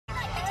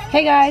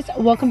Hey guys,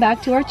 welcome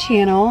back to our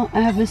channel. I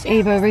have Miss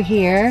Ava over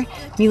here.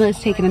 Mila's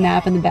taking a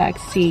nap in the back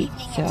seat,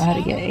 so I had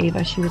to get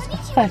Ava. She was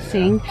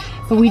fussing.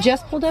 But we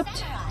just pulled up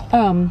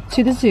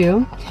to the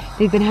zoo.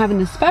 They've been having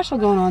this special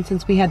going on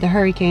since we had the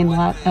hurricane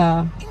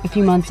a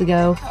few months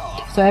ago.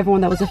 So everyone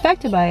that was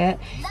affected by it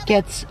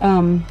gets,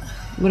 what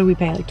do we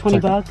pay, like 20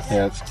 bucks?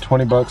 Yeah, it's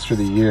 20 bucks for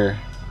the year.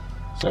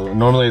 So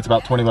normally it's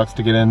about 20 bucks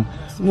to get in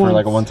for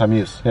like a one-time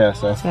use. Yeah,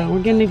 so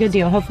we're getting a good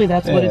deal. Hopefully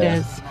that's what it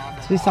is.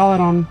 So we saw it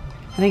on,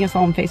 I think I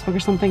saw on Facebook or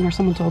something, or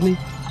someone told me.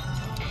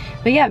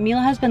 But yeah,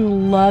 Mila has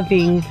been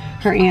loving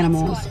her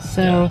animals,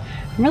 so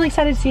I'm really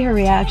excited to see her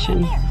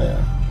reaction.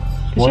 Yeah.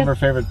 One of her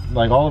favorite,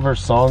 like all of her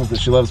songs that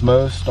she loves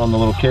most on the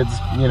little kids,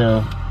 you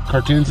know,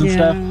 cartoons and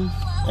stuff,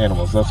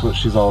 animals. That's what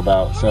she's all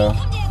about, so.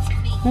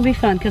 It'll be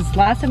fun, because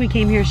last time we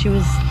came here, she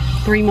was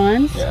 3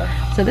 months.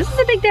 Yeah. So this is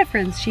a big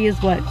difference. She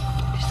is what?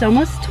 She's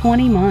almost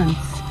 20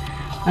 months.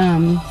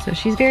 So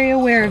she's very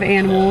aware of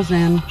animals,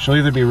 and she'll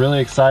either be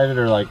really excited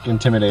or like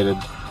intimidated.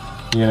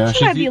 You know,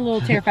 she might be a little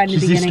terrified in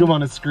the beginning. She's used to them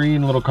on a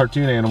screen, little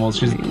cartoon animals.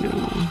 This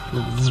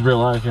is real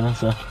life, you know,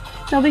 so.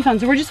 It'll be fun.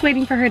 So we're just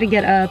waiting for her to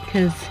get up,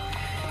 because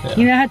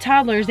you know how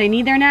toddlers, they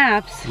need their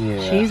naps.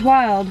 Yeah. She's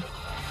wild.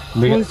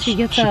 Once she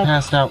gets up. She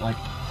passed out like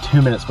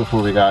 2 minutes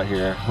before we got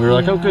here. We were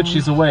like, oh good,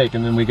 she's awake.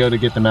 And then we go to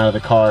get them out of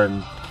the car.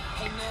 And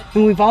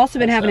we've also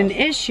been having an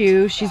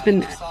issue. She's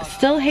been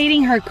still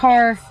hating her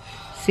car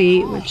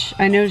seat, which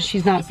I know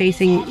she's not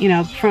facing, you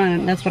know, up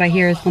front. That's what I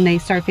hear is when they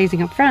start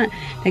facing up front,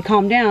 they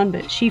calm down,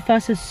 but she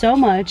fusses so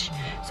much.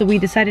 So we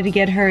decided to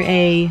get her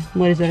a,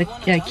 what is it,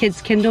 a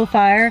kid's Kindle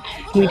Fire.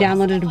 And we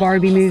downloaded a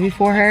Barbie movie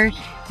for her,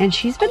 and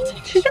she's been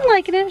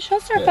liking it. She'll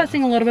start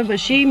fussing a little bit,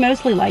 but she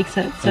mostly likes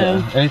it.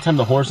 So anytime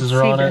the horses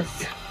are on it,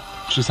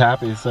 she's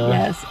happy. So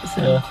yes,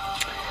 so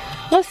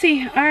we'll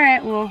see. All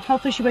right, well,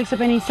 hopefully she wakes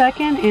up any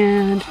second,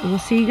 and we'll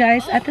see you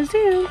guys at the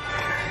zoo.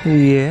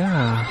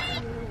 Yeah.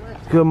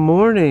 Good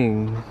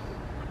morning.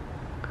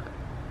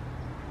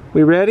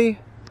 We ready?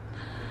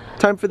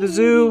 Time for the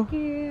zoo.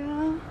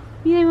 Girl.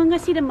 You want to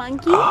go see the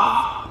monkeys?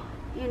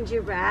 And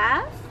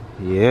giraffe?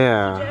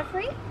 Yeah.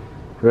 Jeffrey?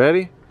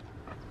 Ready?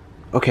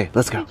 Okay,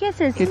 let's go.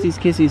 Kisses. Kissies,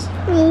 kissies.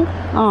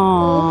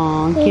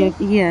 Aw,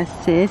 yes,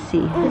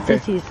 Sissy. Okay.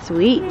 Sissy is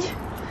sweet.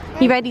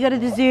 You ready to go to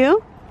the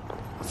zoo?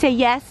 Say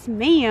yes,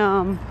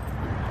 ma'am.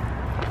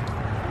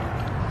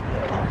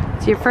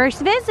 It's your first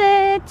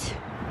visit.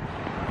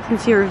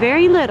 Since you were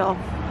very little.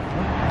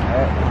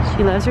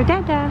 She loves her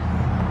dada.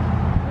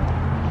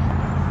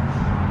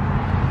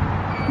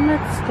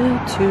 Let's go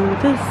to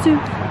the zoo.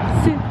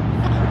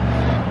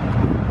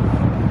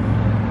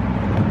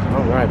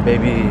 All right,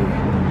 baby.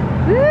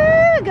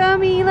 Woo, go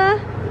Mila.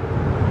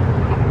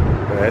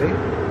 Ready?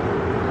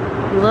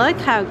 Look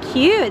how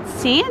cute. It's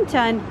Santa.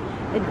 And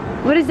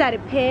what is that, a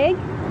pig?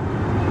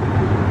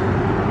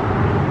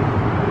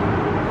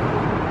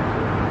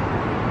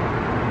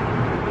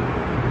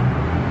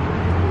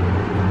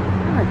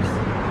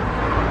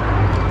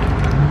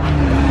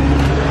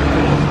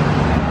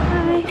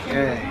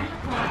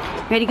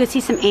 Ready to go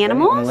see some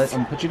animals? I'm gonna let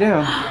them put you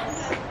down.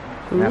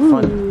 Have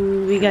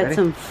fun. We got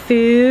some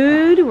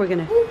food. We're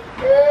gonna.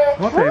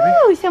 What, baby?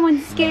 Oh,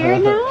 someone's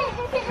scared now?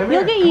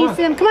 You'll get used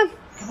to them. Come on.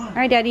 All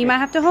right, Daddy, you might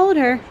have to hold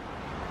her.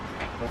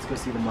 Let's go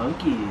see the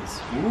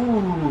monkeys.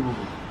 Ooh.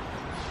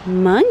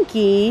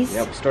 Monkeys?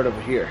 Yeah, we'll start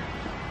over here.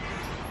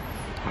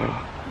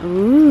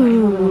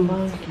 Ooh.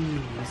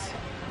 Monkeys.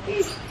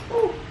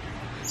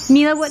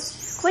 Mila, what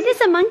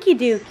does a monkey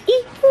do?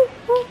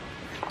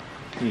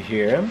 You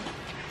hear him?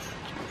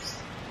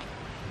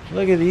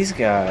 Look at these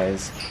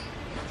guys.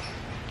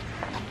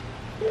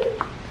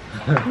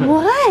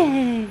 What?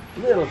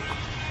 Little.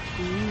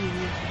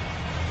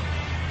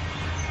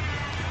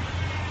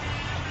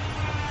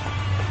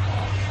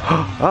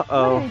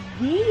 Uh-oh. What are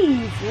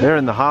these? They're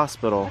in the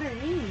hospital. What are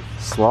these?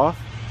 Sloth?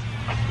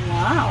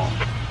 Wow.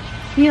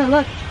 Mila,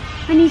 look.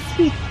 I need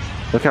speed.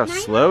 Look how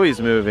slow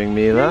he's moving,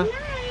 Mila.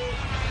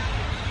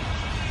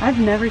 I've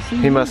never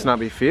seen He must not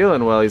be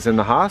feeling well. He's in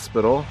the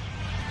hospital.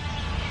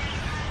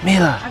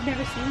 Mila. I've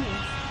never seen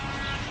these.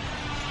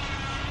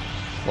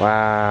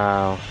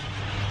 Wow.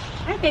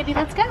 All right, baby,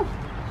 let's go.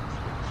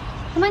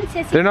 Come on,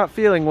 Sissy. They're not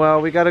feeling well.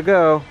 We gotta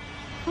go.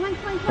 Come on.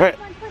 All right.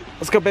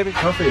 Let's go, baby.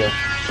 Not for you.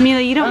 Mila,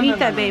 you don't eat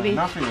that, baby.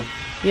 Not for you.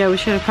 Yeah, we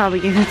should have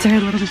probably given it to her a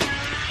little bit.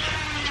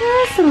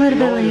 Just a little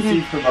bit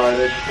later.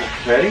 Provided.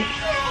 Ready?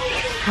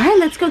 All right,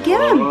 let's go get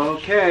them.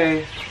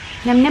 Okay.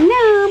 Yum, yum,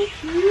 yum.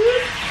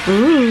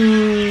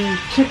 Ooh.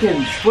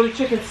 Chickens. What do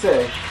chickens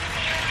say?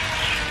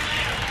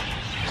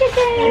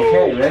 Chicken.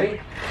 Okay, ready?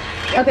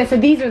 Okay, so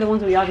these are the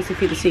ones we obviously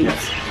feed the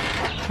seeds.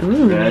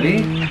 Ooh.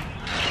 Ready?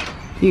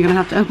 You're gonna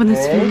have to open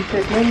this food.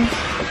 Chickens.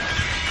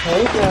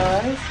 Hey,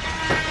 guys.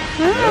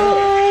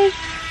 Hi.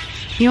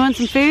 You want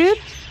some food?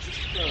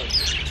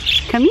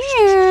 Come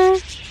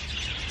here.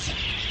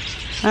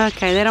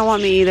 Okay, they don't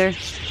want me either.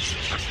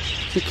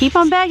 We keep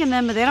on begging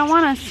them, but they don't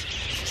want us.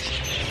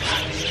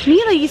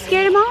 Mila, you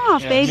scared him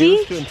off, baby.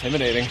 It's too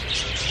intimidating.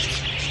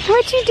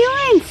 What you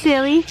doing,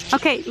 silly?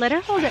 Okay, let her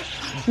hold it.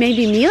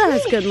 Maybe Mila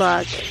has good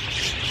luck.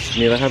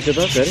 Mila, have good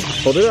luck. Ready?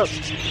 Hold it up.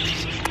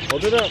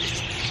 Hold it up.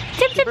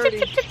 Tip, tip, tip,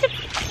 tip, tip, tip.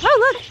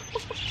 Oh, look.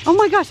 Oh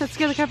my gosh, that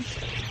scared the camera.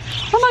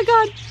 Oh my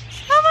god.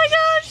 Oh my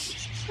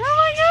gosh. Oh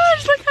my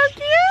gosh, look how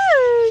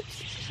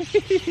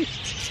cute.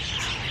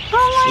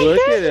 Oh my Look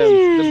goodness. at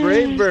him, the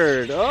brave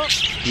bird. Oh,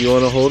 you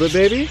want to hold it,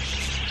 baby?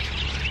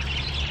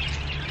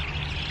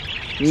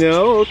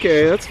 No?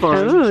 Okay, that's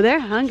fine. Oh, they're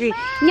hungry.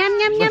 Yum,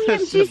 yum, yum,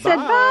 yum. She said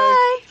Bye.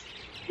 bye.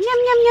 Yum,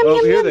 yum, yum, Oh,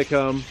 yum, here yum. they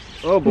come.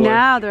 Oh boy.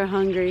 Now they're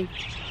hungry.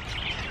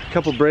 A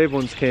couple brave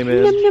ones came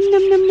in. Yum, yum,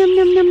 yum, yum, yum,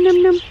 yum, yum, yum,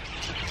 yum.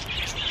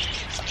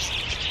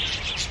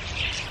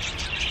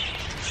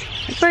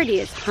 The birdie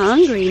is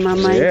hungry,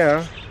 Mama.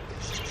 Yeah.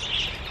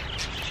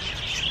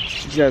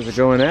 You guys are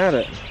going at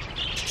it.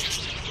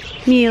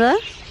 Mila,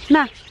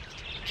 na.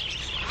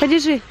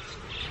 Подержи.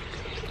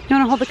 You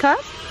want to hold the cup?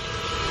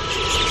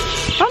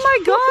 Oh my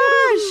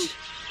gosh!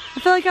 I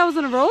feel like I was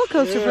on a roller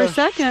coaster for a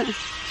second.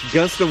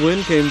 Gust of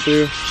wind came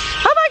through.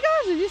 Oh my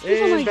gosh! Did you see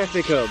And something? back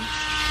they come.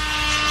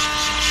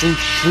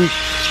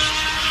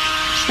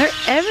 They're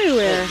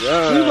everywhere. All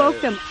We right. woke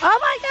them. Oh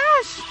my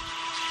gosh!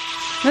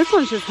 This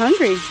one's just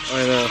hungry.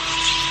 I know.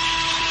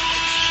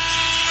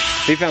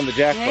 He found the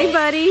jackpot. Hey,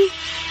 buddy.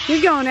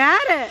 You're going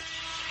at it.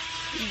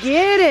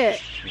 Get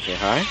it. You say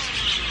hi?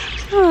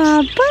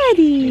 Aw,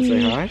 buddy. You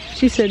say hi?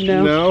 She said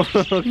no. No?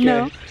 Okay.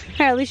 No.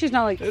 Hey, at least she's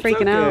not like It's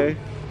freaking okay. out.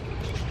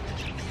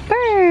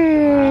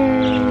 Bird.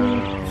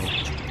 Wow.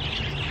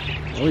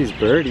 All these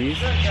birdies.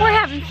 We're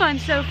having fun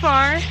so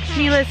far.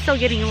 Mila's still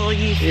getting a little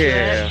used to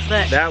it,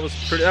 but that was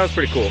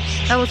pretty cool.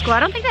 that was cool. I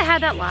don't think I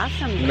had that last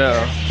time. No,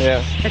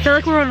 yeah. I feel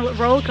like we're on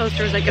roller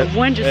coasters, like a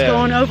wind just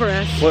going over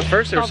us. Well, at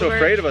first they were All so the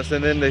afraid of us,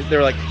 and then they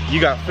were like,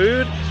 "You got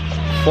food?"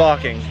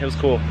 Flocking. It was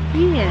cool.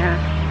 Yeah.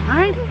 All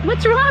right.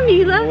 What's wrong,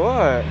 Mila?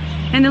 What?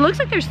 And it looks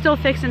like they're still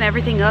fixing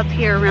everything up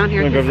here around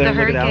here You wanna go because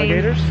over of there the and look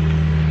at hurricane. alligators?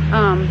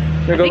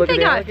 I go think look they at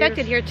the got alligators?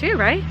 affected here too,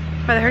 right?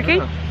 By the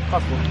hurricane?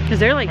 Possible. Because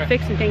they're like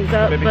fixing things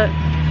up, Maybe. but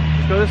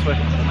Let's go this way.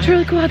 it's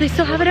really cool how they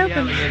still have it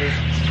open.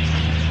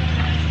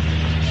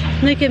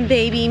 Look at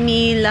baby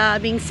Mila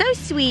being so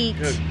sweet.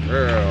 Good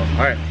girl. All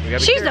right, we gotta be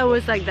She's careful.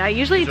 always like that.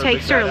 Usually it These are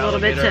takes her a big little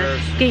bit to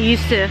alligators. get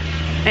used to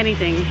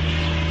anything.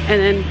 And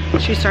then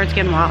she starts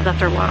getting wild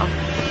after a while.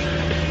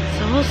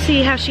 So we'll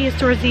see how she is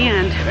towards the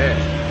end. Hey.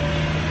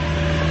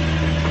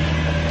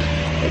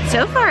 But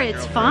so far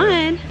it's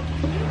fun.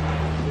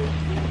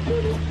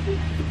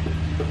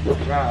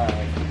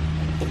 Right.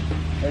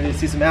 Ready to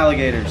see some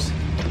alligators.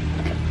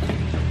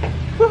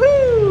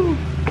 Woohoo!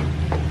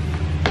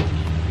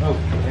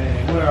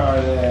 Okay, where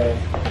are they?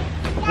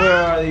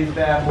 Where are these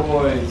bad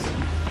boys?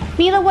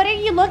 Mila, what are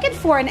you looking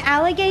for? An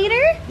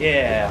alligator?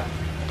 Yeah.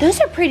 Those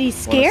are pretty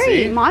see?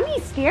 scary.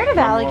 Mommy's scared of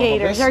Wanna hold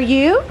alligators. this? Are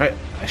you? All right,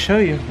 I'll show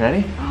you.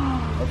 Ready?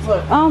 Let's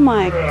look. Oh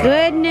my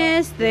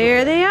goodness,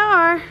 there they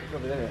are.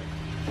 Over there.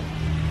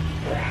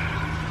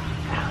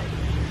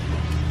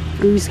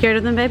 Are you scared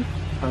of them, babe?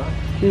 Huh?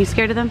 Are you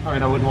scared of them? I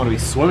mean, I wouldn't want to be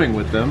swimming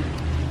with them,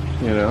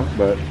 you know,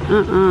 but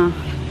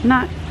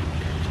Not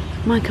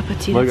my cup of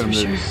tea, look that's at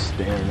for them sure. just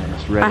staring at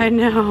us, I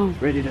know.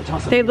 ready to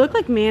toss them. They look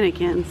like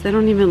mannequins. They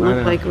don't even I look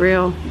know. like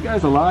real. You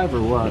guys alive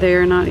or what?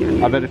 They're not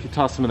even. I bet if you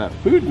toss some of that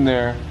food in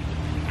there,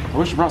 I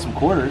wish you brought some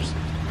quarters.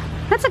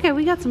 That's okay.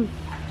 We got some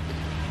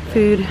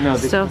food No,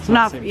 still. it's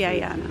not the same food.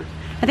 Yeah. No.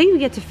 I think we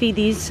get to feed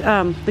these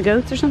the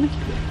goats or something.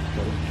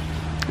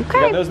 We got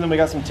Okay. those, and then we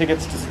got some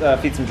tickets to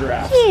feed some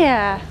giraffes.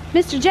 Yeah,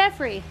 Mr.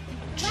 Jeffrey.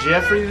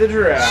 Jeffrey the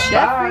giraffe.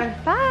 Jeffrey.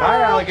 Bye.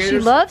 Bye, alligators. She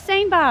loves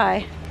saying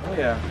bye. Oh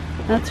yeah.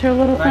 That's her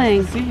little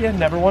Nice thing. to see you.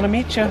 Never want to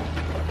meet you.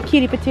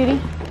 Cutie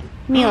patootie.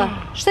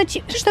 Mila, что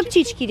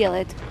птички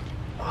делают?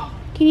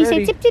 Can you say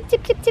Birdie. tip tip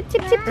tip tip tip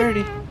tip tip?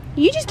 Birdie.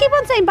 You just keep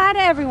on saying bye to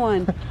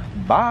everyone.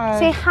 Bye.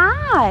 Say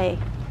hi.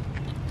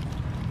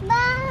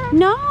 Bye.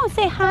 No,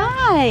 say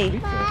hi.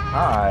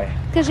 Hi.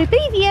 Скажи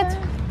привет.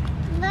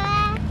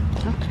 Bye.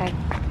 Okay.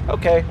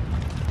 Okay.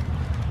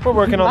 We're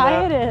working on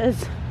Bye that. it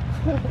is.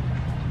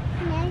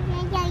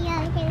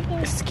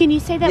 Can you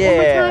say that one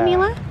more Yeah. time,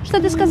 Mila? Что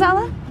ты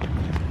сказала?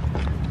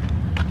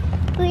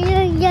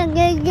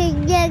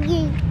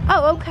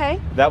 Oh, okay.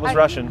 That was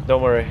Russian.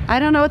 Don't worry. I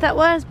don't know what that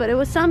was, but it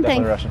was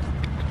something. Definitely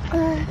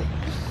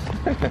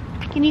Russian.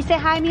 Can you say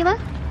hi, Mila?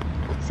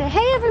 Say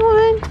hey,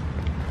 everyone.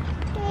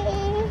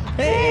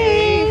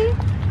 Hey.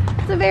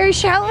 It's a very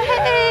shallow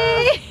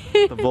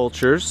hey. The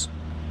vultures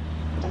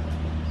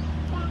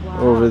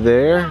over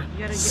there,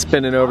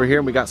 spinning over here,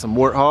 and we got some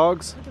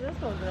warthogs.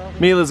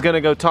 Mila's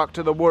gonna go talk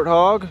to the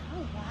warthog.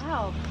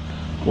 Wow.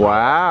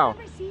 Wow. I've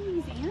never seen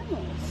these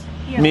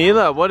animals.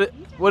 Mila,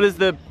 what is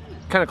the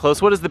kind of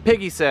close? What does the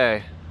piggy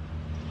say?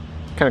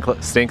 Kind of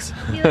close. Stinks.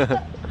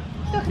 Mila,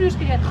 stop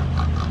ножкой рядом.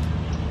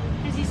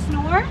 Does he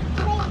snore?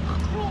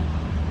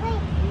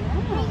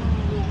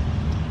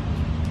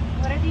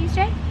 What did you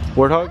say?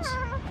 Warthogs?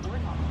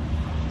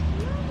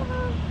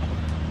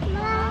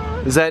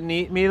 Is that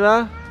neat,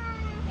 Mila?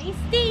 They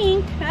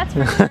stink. That's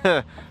for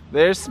sure.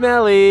 They're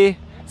smelly.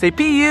 Say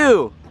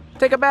PU.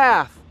 Take a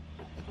bath.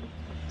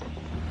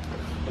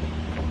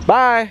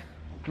 Bye.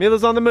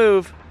 Mila's on the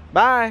move.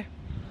 Bye.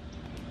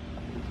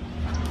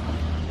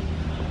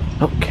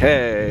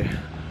 Okay.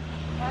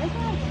 Why is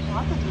there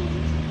lots of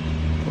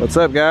noise? What's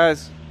up,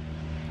 guys?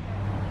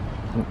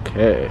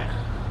 Okay.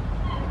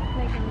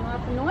 Making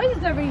lots of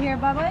noises over here,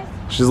 Bubbles.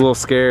 She's a little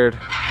scared.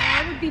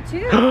 I would be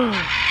too.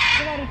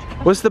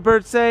 What's the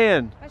bird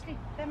saying?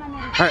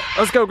 Alright,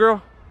 let's go,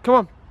 girl. Come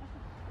on.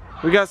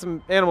 We got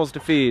some animals to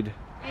feed.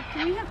 Hey,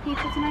 can we have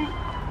pizza tonight?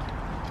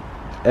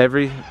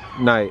 Every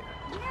night.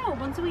 No,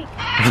 once a week.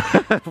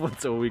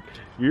 Once a week.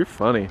 You're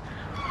funny.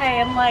 Hey,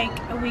 in like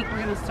a week we're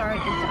gonna start a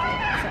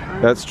diet. So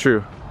I'm That's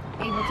true.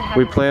 able to have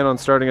We plan on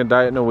starting a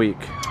diet in a week.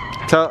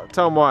 Tell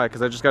them why,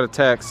 because I just got a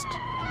text.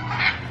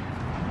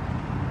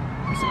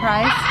 a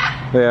surprise.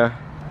 Yeah.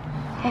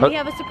 Well, we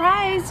have a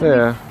surprise.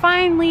 Yeah. We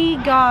finally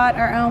got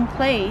our own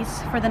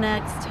place for the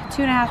next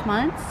 2.5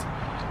 months.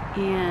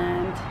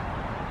 And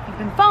if you've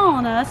been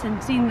following us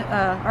and seen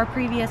our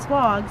previous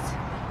vlogs,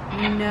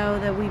 you know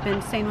that we've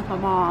been staying with my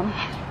mom,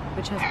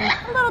 which has been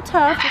a little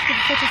tough just because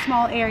it's such a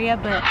small area,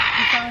 but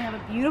we finally have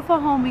a beautiful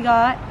home we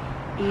got,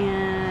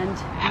 and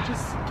we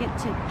just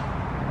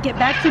get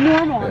back to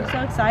normal. I'm so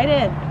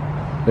excited.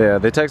 Yeah,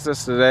 they texted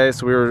us today,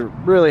 so we were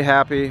really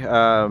happy.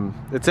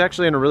 It's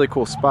actually in a really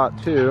cool spot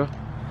too,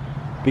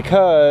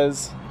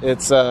 because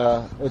it's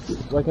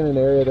like in an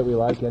area that we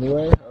like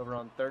anyway, over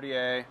on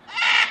 30A.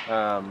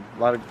 A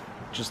lot of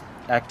just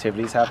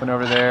activities happen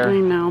over there. I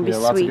know, it'll be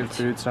lots sweet. of good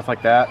food, stuff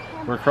like that.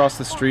 We're across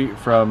the street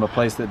from a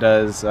place that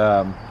does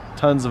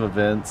tons of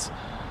events.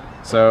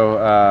 So,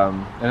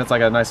 and it's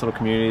like a nice little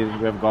community.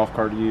 We have a golf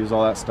cart to use,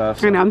 all that stuff.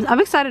 So I know, I'm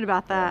excited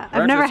about that.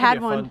 I've never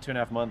had one. Fun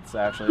 2.5 months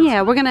actually.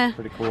 Yeah, we're gonna.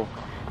 Pretty cool.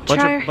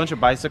 Try. Bunch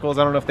of bicycles.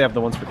 I don't know if they have the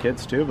ones for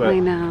kids too, but I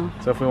know.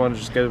 So if we want to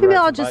just go, Maybe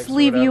I'll just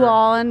leave you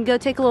all and go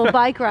take a little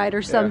bike ride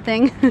or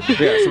something.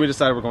 Yeah, so we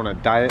decided we're going on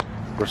a diet.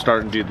 We're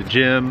starting to do the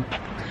gym.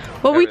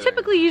 Well, we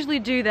typically usually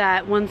do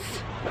that once.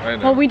 I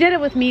know. Well, we did it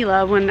with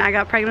Mila when I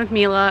got pregnant with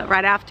Mila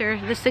right after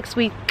the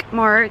 6-week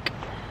mark.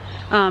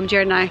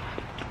 Jared and I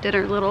did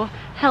our little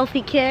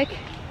healthy kick.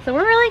 So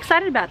we're really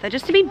excited about that,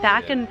 just to be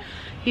back in,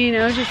 you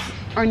know, just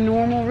our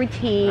normal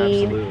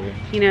routine. Absolutely.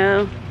 You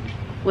know,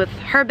 with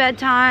her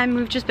bedtime,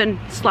 we've just been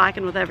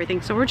slacking with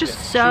everything. So we're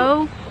just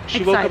so She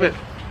excited. woke up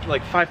at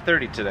like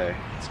 5:30 today.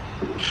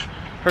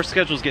 Her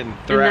schedule's getting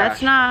thrashed. And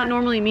that's not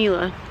normally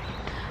Mila.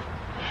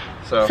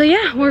 So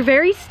Yeah, we're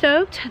very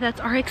stoked. That's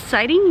our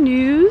exciting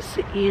news,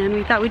 and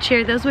we thought we'd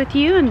share those with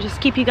you and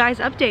just keep you guys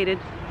updated.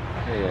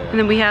 And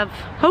then we have,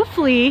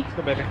 hopefully,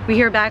 we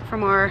hear back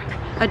from our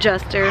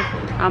adjuster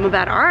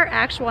about our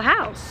actual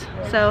house.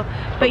 So,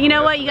 but you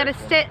know what? You got to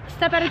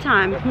step at a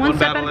time, one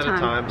step at a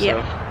time.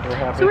 Yeah.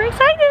 So we're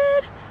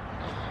excited.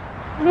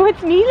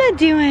 What's Mila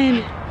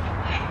doing?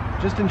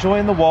 Just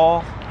enjoying the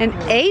wall. And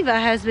Ava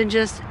has been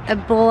just a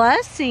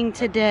blessing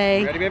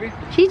today. Ready, baby?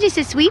 She's just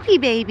a sweepy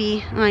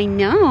baby. I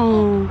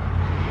know.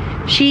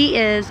 She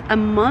is a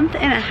 1.5 months.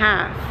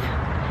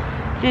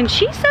 And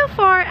she's so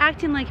far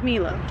acting like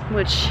Mila,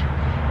 which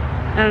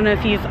I don't know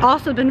if you've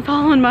also been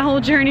following my whole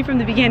journey from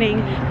the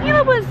beginning.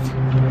 Mila was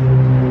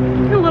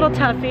a little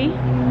toughie.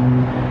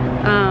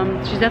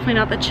 She's definitely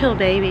not the chill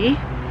baby,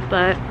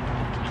 but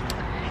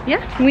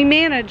yeah, we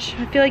manage.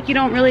 I feel like you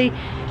don't really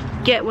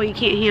get what you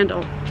can't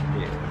handle.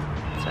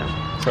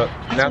 So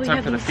now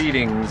time for the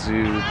feeding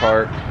zoo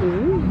part.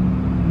 Ooh.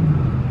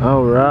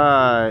 All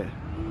right.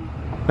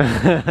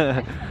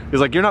 He's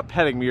like, you're not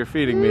petting me, you're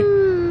feeding me.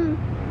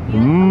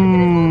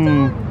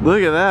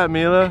 Look at that,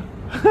 Mila.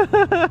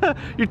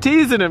 You're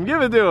teasing him.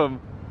 Give it to him.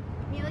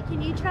 Mila,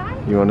 can you try?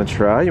 You want to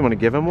try? You want to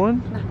give him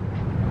one? No.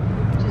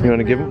 You want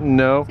to give him?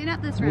 No. See,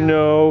 not this round.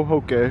 No.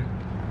 Okay. All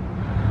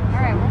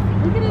right. Well,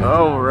 look at his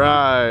All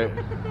right.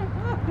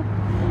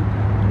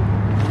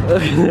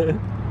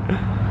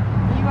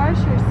 You are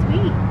sure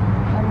sweet.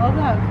 I love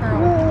that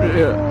curl.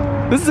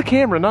 Yeah. This is a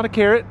camera, not a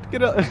carrot.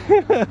 Get up. Like,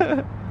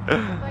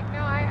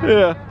 no,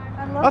 Yeah. I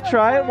love I'll that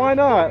try it. tongue. Why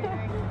not?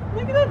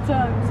 Look at that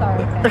tongue.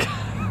 Sorry.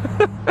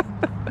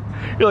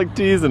 You're like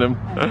teasing him.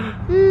 All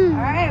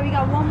right, we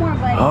got one more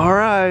bite. All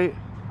right.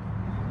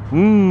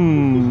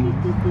 Mmm.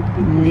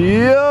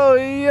 Yo,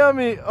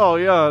 yummy. Oh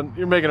yeah,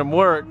 you're making him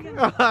work.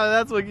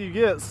 That's what you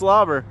get.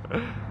 Slobber.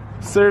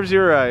 Serves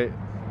you right.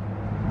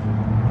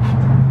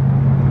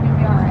 You'll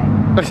be all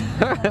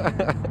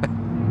right.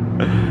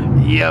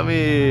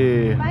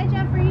 Yummy. Bye,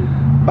 Jeffrey.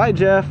 Bye,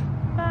 Jeff.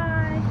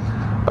 Bye.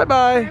 Bye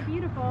bye. You're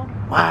beautiful.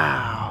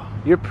 Wow,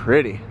 you're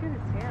pretty. Look at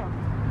his tail.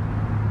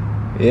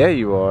 Yeah,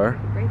 you are.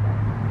 Braid that.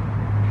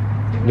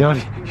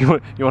 You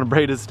want to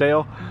braid his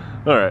tail?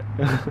 All right.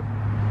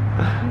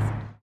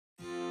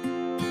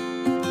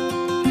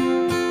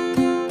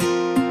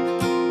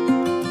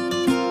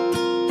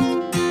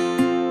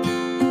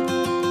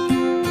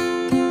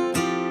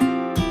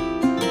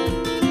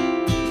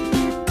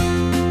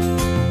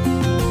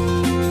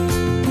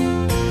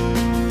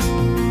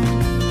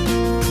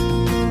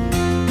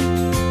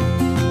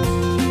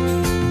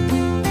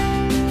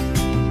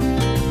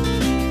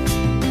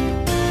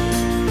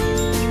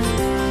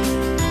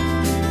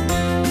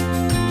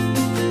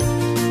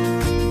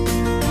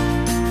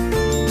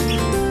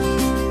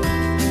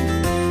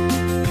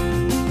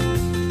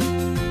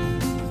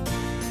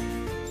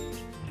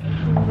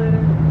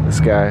 This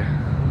guy.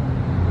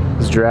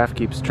 This giraffe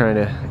keeps trying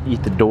to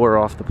eat the door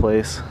off the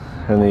place,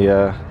 and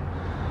the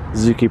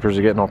zookeepers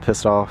are getting all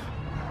pissed off.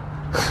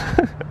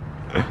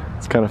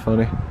 It's kind of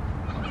funny.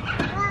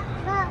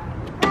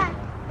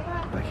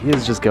 Like, he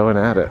is just going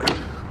at it. So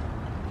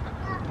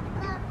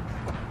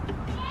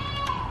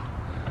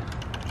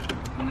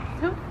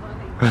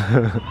funny.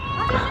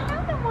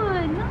 Another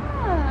one, look.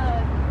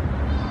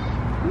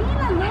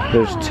 Mila, look.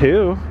 There's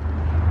two.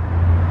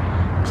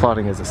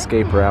 Plotting his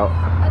escape route.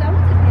 Oh, that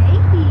was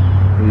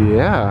a baby.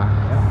 Yeah.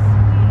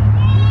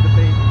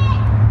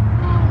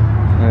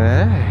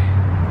 Hey.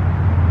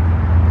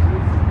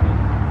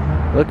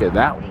 Look at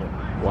that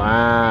one.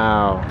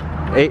 Wow.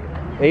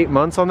 Eight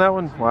months on that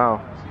one? Wow.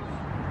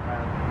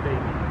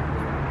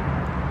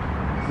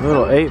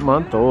 Little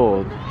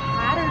 8-month-old.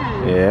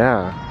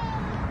 Yeah.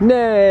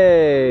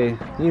 Nay.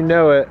 You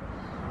know it.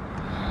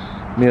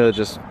 Mila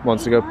just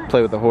wants to go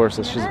play with the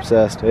horses. She's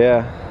obsessed.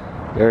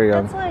 Yeah. Very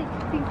young. That's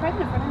like being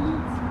pregnant for 9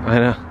 months. I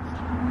know.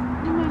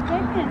 Oh my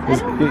goodness.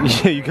 I don't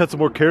like Yeah, you got some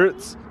more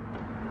carrots? I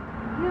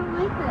don't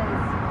like this.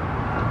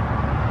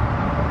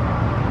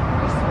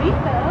 They're sweet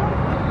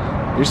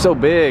though. You're so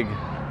big.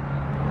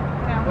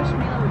 Yeah, I wish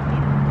Mila would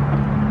feed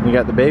them. You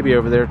got the baby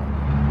over there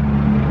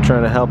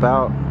trying to help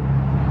out.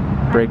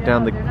 Break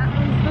down the... They're not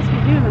really supposed to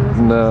be doing this.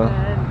 No.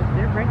 But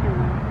they're breaking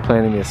them.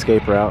 Planning the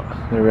escape route.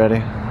 They're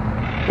ready.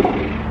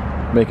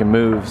 Making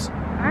moves.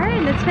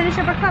 Alright, let's finish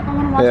up our cup. I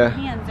want to wash Yeah. our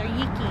hands. They're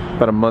yicky.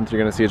 About a month you're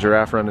gonna see a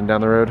giraffe running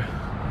down the road.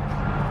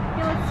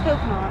 Yeah, let's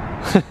hope not.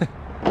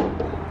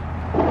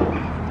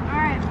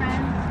 Alright,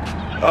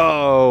 friends.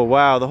 Oh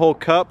wow, the whole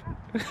cup.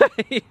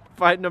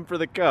 Fighting them for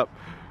the cup.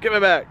 Give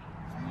it back.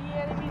 Yeah,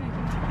 I didn't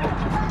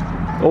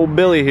mean to. Old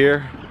Billy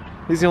here.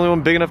 He's the only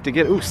one big enough to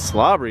get. Ooh,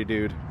 slobbery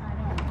dude.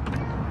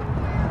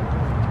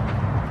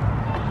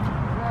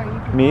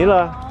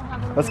 Mila,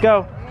 let's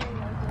go.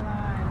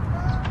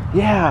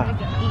 Yeah.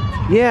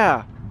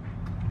 Yeah.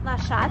 La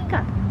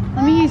shatka.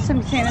 Let me use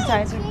some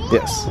sanitizer.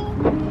 Yes.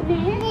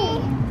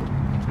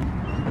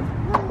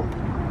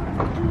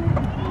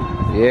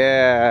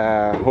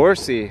 Yeah,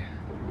 horsey.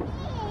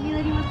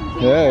 Mila, do you want some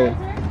sanitizer? Yeah.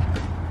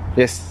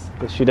 Yes,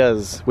 yes, she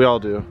does. We all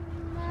do.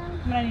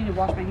 I'm gonna need to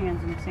wash my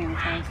hands and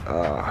sanitize.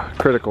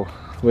 Critical.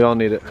 We all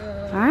need it.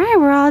 Alright,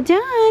 we're all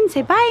done.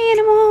 Say bye,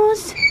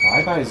 animals.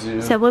 Bye bye,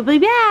 zoo. So we'll be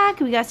back.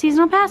 We got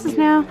seasonal passes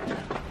now.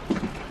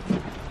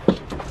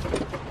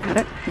 Got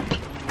it.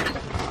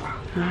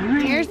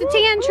 Alright. Here's the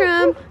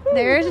tantrum.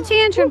 There's a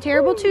tantrum.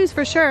 Terrible twos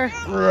for sure.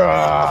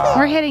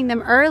 We're hitting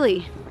them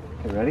early.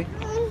 You ready?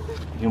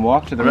 You can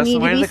walk to the rest of the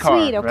way to the car.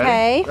 Sweet,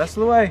 okay? Ready? Rest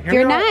of the way. Here If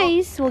you're we go.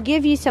 nice, we'll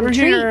give you some We're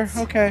treats. here.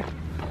 Okay.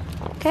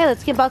 Okay,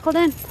 let's get buckled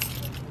in.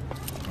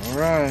 All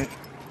right.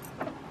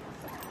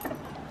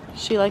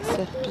 She likes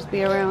to just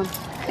be around.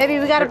 Baby,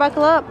 we gotta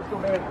buckle up.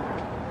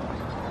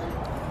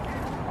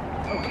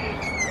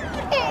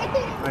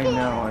 I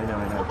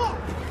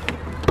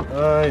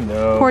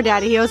know. Poor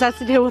daddy, he always has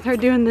to deal with her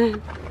doing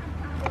the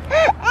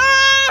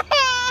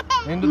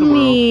Into the world.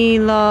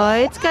 Mila,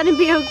 it's gonna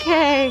be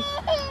okay.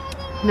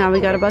 Now we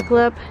gotta buckle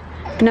up.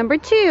 Number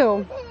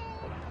 2.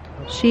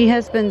 She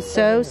has been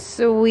so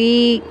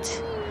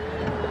sweet.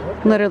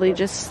 Literally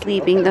just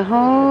sleeping the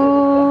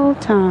whole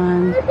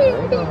time.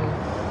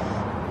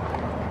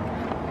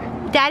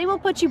 Daddy will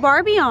put you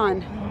Barbie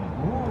on. You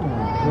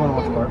want to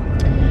watch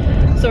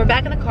Barbie? So we're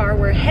back in the car.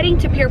 We're heading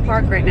to Pier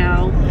Park right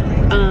now.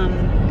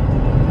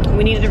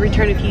 We needed to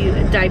return a few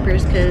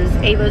diapers because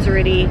Ava's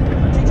already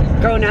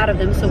grown out of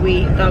them, so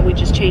we thought we'd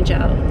just change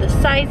out the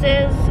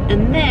sizes.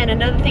 And then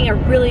another thing I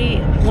really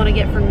want to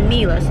get for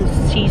Mila,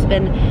 since she's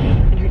been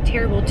in her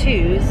terrible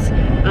twos,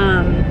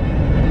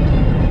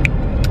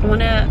 I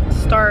want to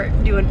start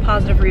doing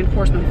positive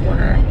reinforcement for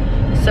her.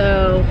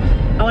 So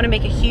I want to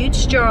make a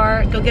huge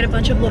jar, go get a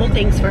bunch of little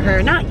things for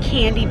her. Not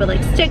candy, but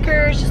like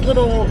stickers, just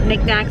little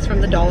knickknacks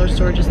from the dollar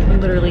store, just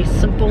literally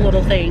simple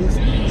little things.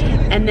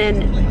 And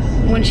then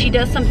when she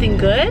does something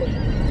good,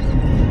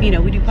 you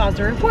know, we do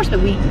positive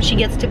reinforcement. She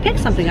gets to pick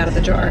something out of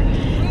the jar.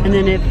 And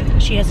then if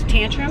she has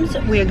tantrums,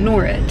 we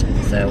ignore it.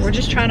 So we're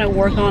just trying to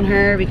work on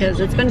her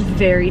because it's been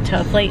very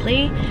tough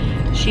lately.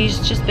 She's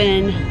just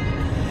been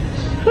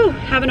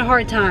having a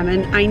hard time,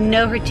 and I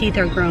know her teeth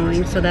are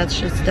growing, so that's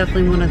just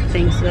definitely one of the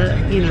things that,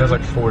 you know. She has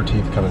like 4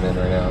 teeth coming in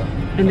right now.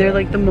 And they're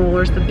like the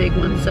molars, the big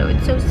ones, so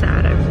it's so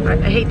sad. I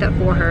hate that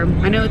for her.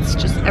 I know it's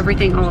just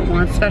everything all at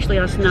once, especially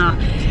us not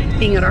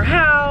being at our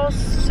house,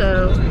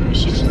 so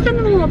she's just been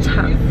a little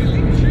tough.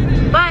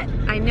 But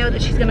I know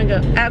that she's gonna go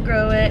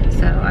outgrow it,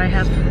 so I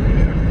have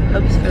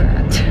hopes for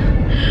that.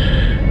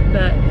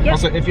 But yeah.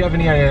 Also, if you have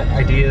any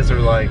ideas or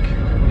like,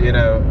 you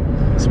know,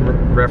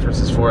 some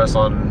references for us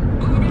on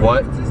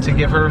what to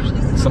give her,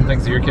 some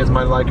things that your kids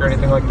might like or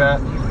anything like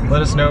that,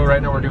 let us know. Right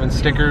now we're doing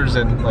stickers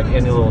and like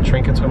any little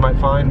trinkets we might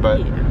find, but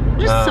yeah,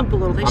 just simple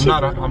little things.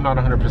 I'm not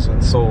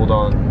 100% sold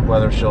on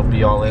whether she'll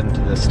be all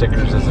into the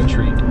stickers as a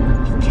treat,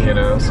 you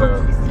know,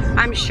 so.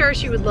 I'm sure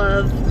she would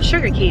love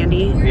sugar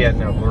candy. Yeah,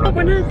 no,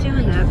 we're not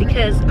doing that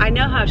because I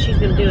know how she's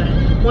gonna do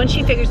it. Once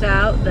she figures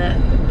out that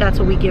that's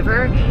what we give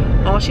her,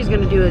 all she's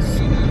gonna do is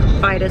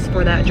fight us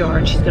for that jar,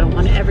 and she's gonna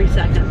want it every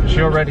second.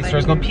 She already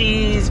starts going,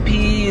 peas,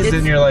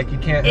 and you're like, you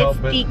can't help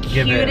but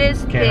give it.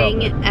 It's the cutest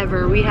thing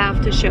ever. We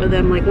have to show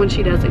them like when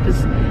she does it, because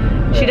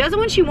she does it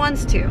when she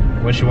wants to.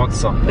 When she wants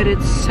something. But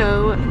it's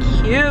so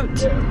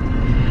cute.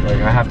 Yeah. Like,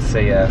 I have to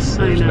say yes.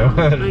 There's no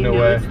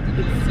way.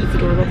 It's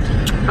adorable.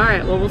 All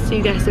right, well, we'll see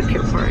you guys at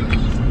Pier Park.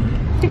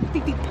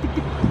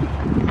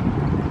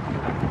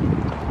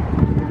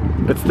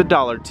 It's the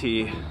dollar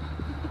T.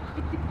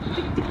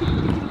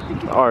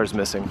 The R is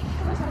missing.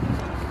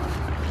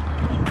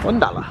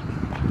 $1.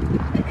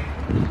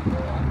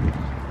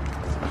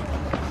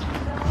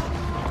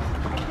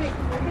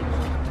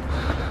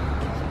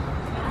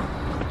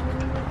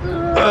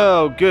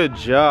 Oh, good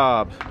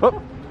job.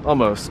 Oh,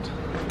 almost.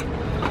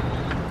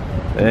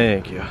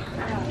 Thank you.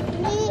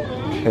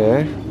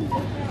 Okay.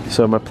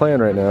 So my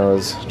plan right now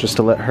is just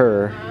to let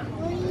her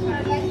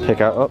pick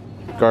out, oh,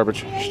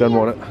 garbage. She doesn't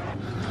want it.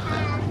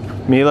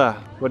 Mila,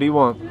 what do you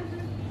want?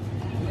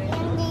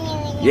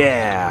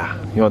 Yeah.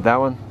 You want that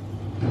one?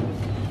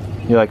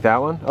 You like that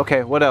one?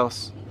 Okay, what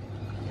else?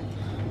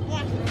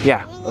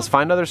 Yeah, let's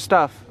find other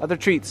stuff, other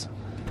treats.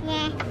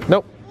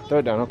 Nope, throw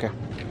it down, okay.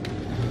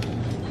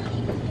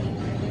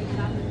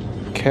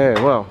 Okay,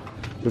 well,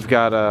 we've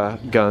got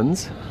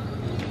guns,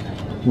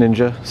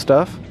 ninja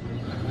stuff,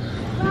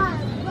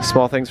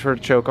 small things for her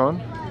to choke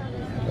on.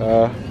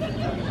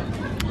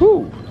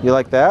 Ooh, you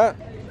like that?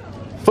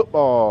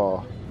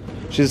 Football.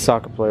 She's a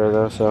soccer player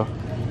though, so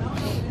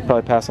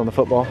probably pass on the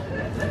football.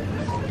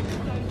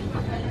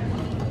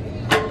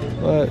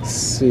 Let's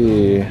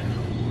see.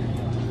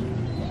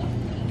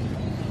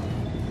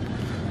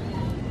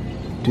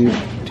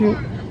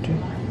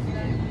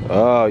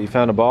 Oh, you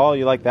found a ball?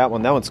 You like that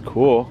one? That one's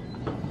cool.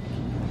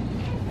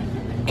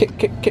 Kick,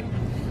 kick, kick.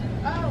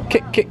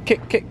 Kick, kick,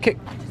 kick, kick, kick.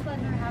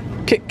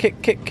 Kick,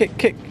 kick, kick, kick,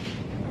 kick.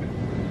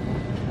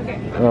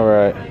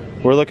 Alright.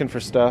 We're looking for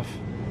stuff.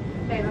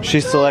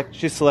 She's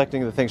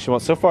selecting the things she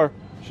wants. So far,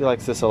 she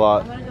likes this a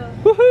lot.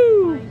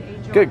 Woohoo!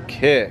 Good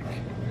kick.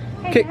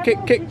 Kick,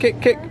 kick, kick, kick,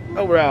 kick.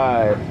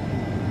 Alright.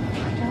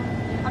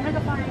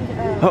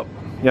 Oh,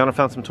 Yana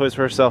found some toys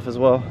for herself as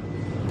well.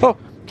 Oh,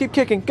 keep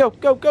kicking. Go,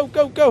 go, go,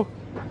 go, go.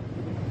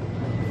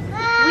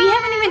 We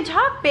haven't even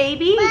talked,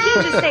 baby. You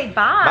can't just say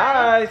bye.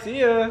 Bye, see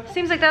ya.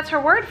 Seems like that's her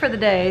word for the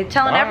day.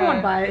 Telling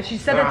everyone bye. She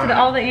said it to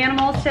all the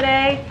animals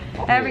today.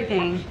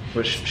 Everything.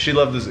 Which she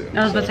loved the zoo.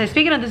 I was about to say,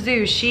 speaking of the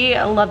zoo, she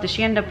loved it.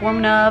 She ended up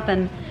warming up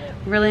and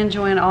really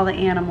enjoying all the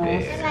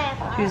animals.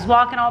 Yeah. She was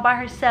walking all by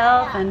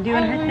herself and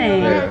doing her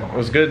thing. Yeah, it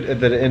was good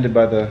that it ended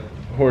by the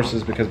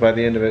horses, because by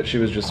the end of it, she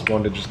was just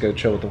wanted to just go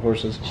chill with the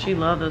horses. She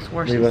loved those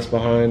horses. Leave us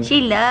behind.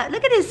 She loved.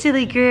 Look at this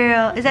silly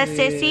girl. Is that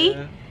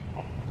Sissy?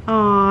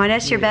 Oh,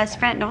 that's your best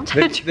friend. Don't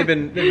touch her.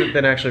 They've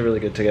been actually really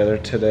good together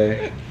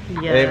today.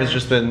 Yeah. Ava's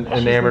just been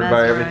enamored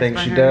by everything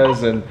she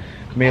does, and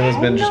Mila's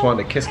been just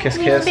wanting to kiss, kiss,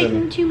 kiss,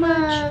 and too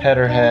much. pet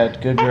her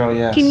head. Good girl,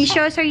 yes. Can you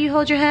show us how you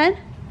hold your head?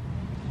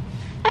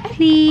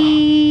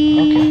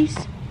 Please.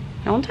 Okay.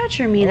 Don't touch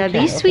her, Mila.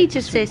 Be sweet to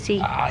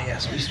Sissy. Ah,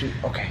 yes, be sweet.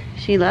 Okay.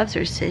 She loves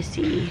her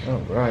Sissy. All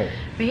right.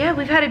 But yeah,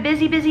 we've had a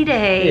busy, busy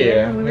day.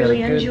 Yeah, we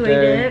really enjoyed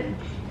it.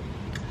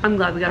 I'm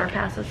glad we got our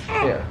passes.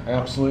 Yeah,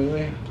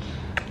 absolutely.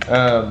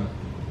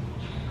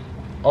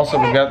 Also,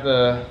 we've got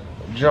the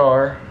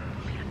jar.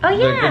 Oh yeah.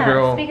 The good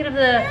girl, speaking of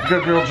the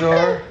good girl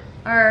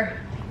jar.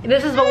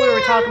 This is what we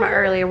were talking about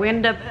earlier. We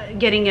ended up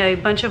getting a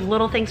bunch of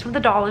little things from the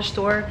dollar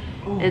store.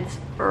 Ooh. It's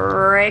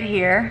right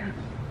here.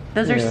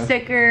 Those are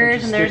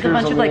stickers, and there's a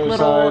bunch of like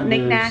little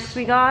knickknacks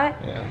we got.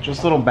 Yeah,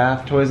 just little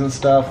bath toys and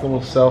stuff,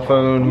 little cell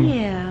phone.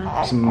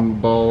 Yeah.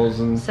 Some balls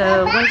and.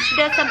 So when she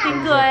does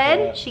something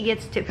good, she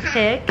gets to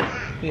pick.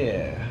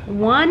 Yeah.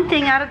 One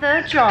thing out of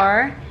the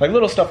jar. Like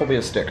little stuff will be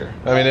a sticker.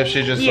 I mean, if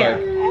she just like,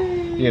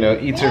 you know,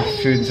 eats her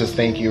food and says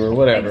thank you or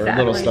whatever,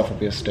 little stuff will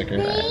be a sticker.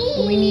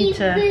 We need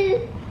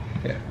to.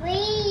 Yeah.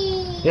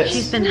 Yes.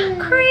 She's been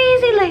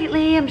crazy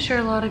lately. I'm sure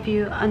a lot of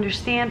you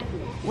understand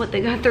what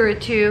they go through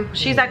it too.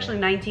 She's actually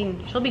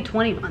 19. She'll be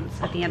 20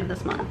 months at the end of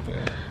this month.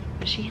 Yeah.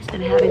 But she has been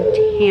having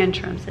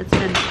tantrums. It's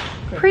been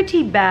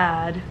pretty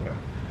bad. Yeah.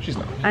 She's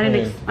not. I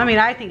mean,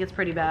 I think it's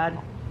pretty bad.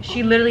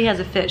 She literally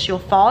has a fit. She'll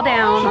fall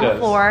down on the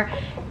floor.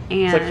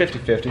 And it's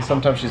like 50-50.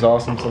 Sometimes she's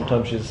awesome.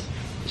 Sometimes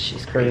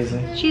she's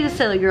crazy. She's a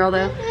silly girl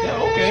though.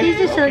 Yeah, okay.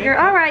 She's a silly girl.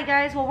 All right,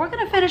 guys. Well, we're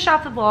gonna finish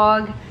off the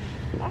vlog.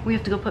 We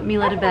have to go put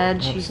Mila to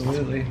bed. She's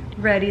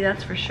ready,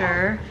 that's for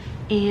sure.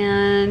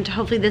 And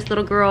hopefully this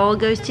little girl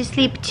goes to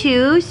sleep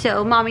too,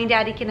 so mommy and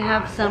daddy can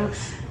have some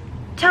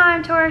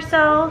time to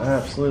ourselves.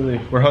 Absolutely.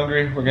 We're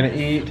hungry. We're gonna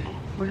eat.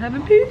 We're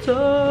having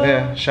pizza.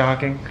 Yeah,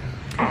 shocking.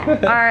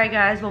 Alright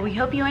guys, well we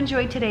hope you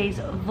enjoyed today's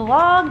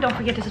vlog. Don't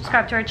forget to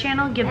subscribe to our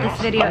channel. Give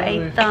this video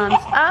a thumbs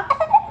up.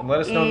 And let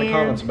us know in the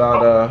comments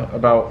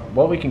about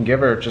what we can give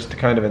her just to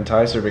kind of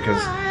entice her,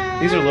 because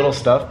these are little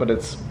stuff, but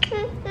it's,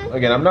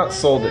 again, I'm not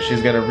sold that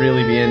she's gonna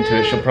really be into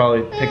it. She'll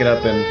probably pick it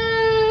up and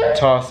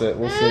toss it.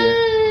 We'll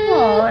see.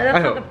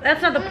 Well,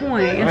 that's not the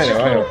point. It's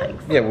just little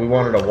things. Yeah, we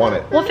want her to want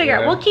it. We'll figure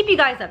out. We'll keep you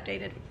guys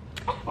updated.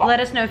 Let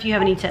us know if you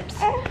have any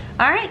tips.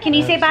 All right, can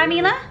you say bye,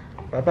 Mila?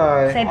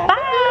 Bye-bye. Say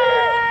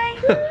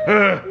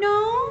bye.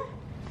 No?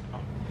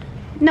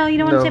 No, you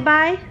don't want to say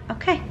bye?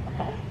 Okay.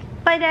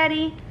 Bye,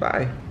 Daddy.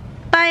 Bye.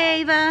 Bye,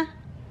 Ava.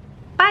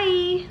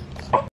 Bye.